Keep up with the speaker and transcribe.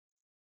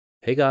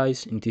Hey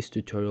guys, in this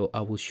tutorial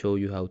I will show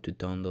you how to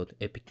download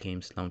Epic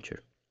Games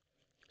Launcher.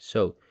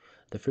 So,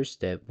 the first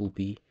step will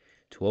be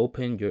to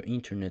open your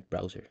internet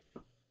browser.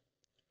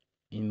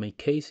 In my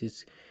case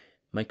it's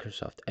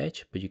Microsoft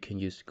Edge, but you can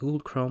use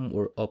Google Chrome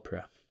or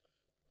Opera.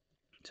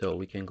 So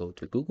we can go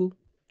to Google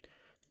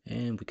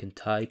and we can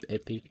type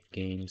Epic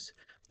Games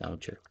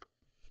Launcher.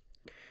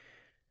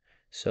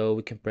 So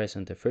we can press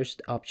on the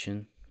first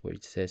option where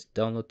it says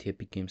download the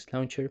Epic Games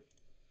Launcher,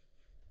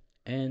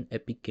 and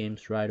Epic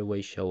Games right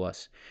away show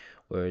us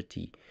where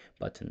the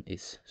button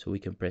is. So we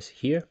can press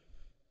here.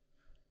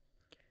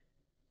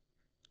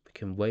 We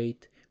can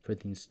wait for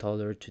the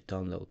installer to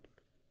download.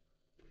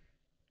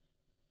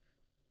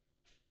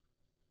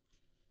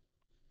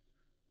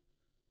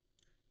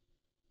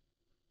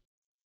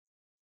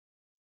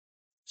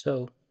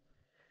 So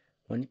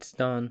when it's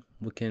done,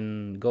 we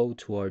can go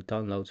to our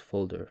downloads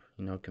folder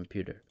in our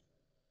computer.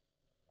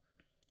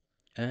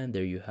 And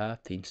there you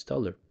have the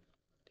installer.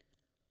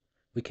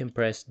 We can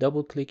press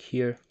double click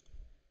here.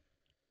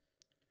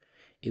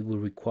 It will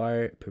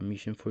require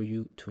permission for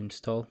you to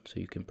install, so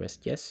you can press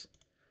yes.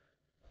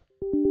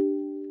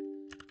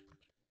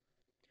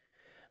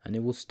 And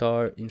it will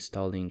start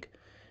installing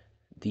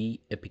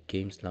the Epic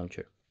Games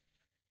Launcher.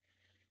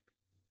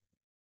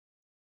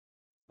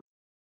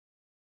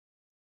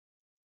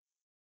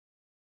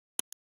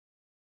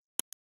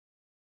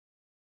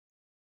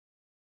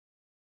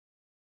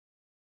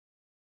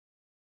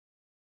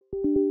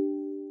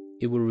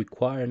 It will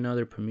require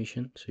another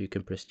permission, so you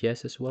can press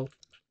yes as well.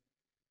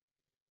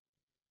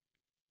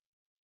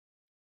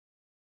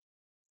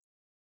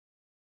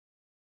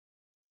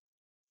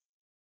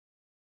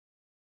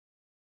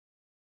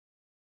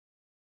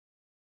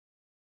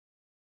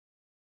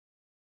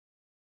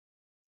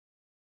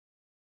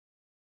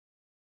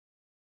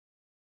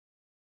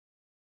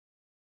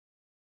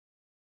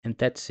 And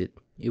that's it.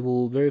 It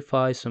will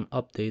verify some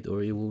update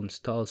or it will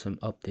install some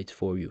updates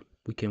for you.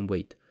 We can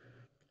wait.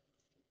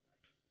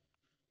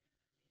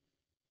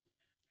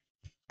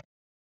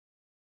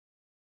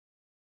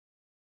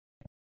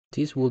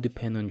 This will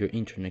depend on your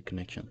internet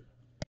connection.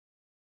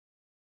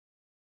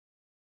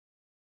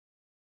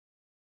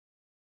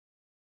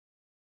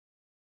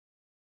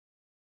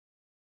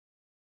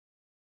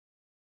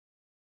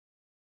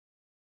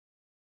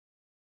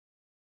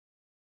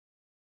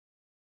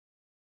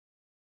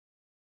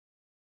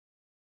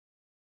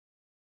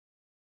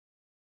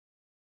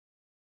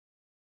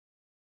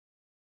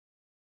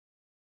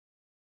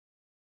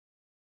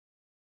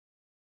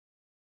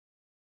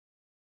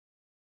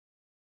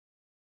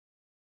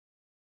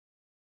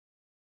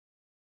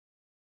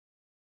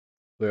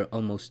 We're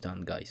almost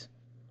done, guys.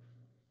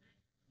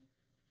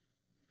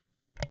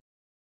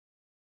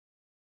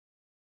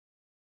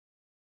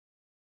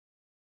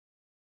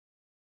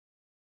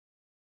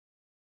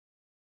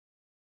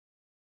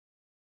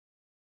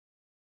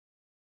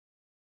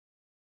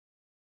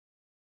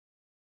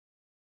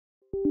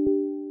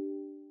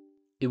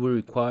 It will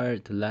require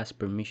the last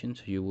permission,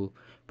 so you will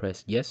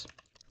press yes.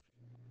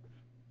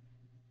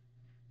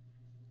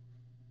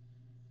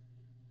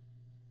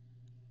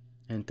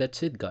 And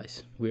that's it,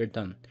 guys. We are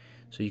done.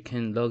 So you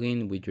can log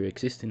in with your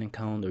existing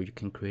account or you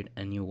can create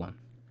a new one.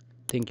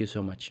 Thank you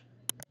so much.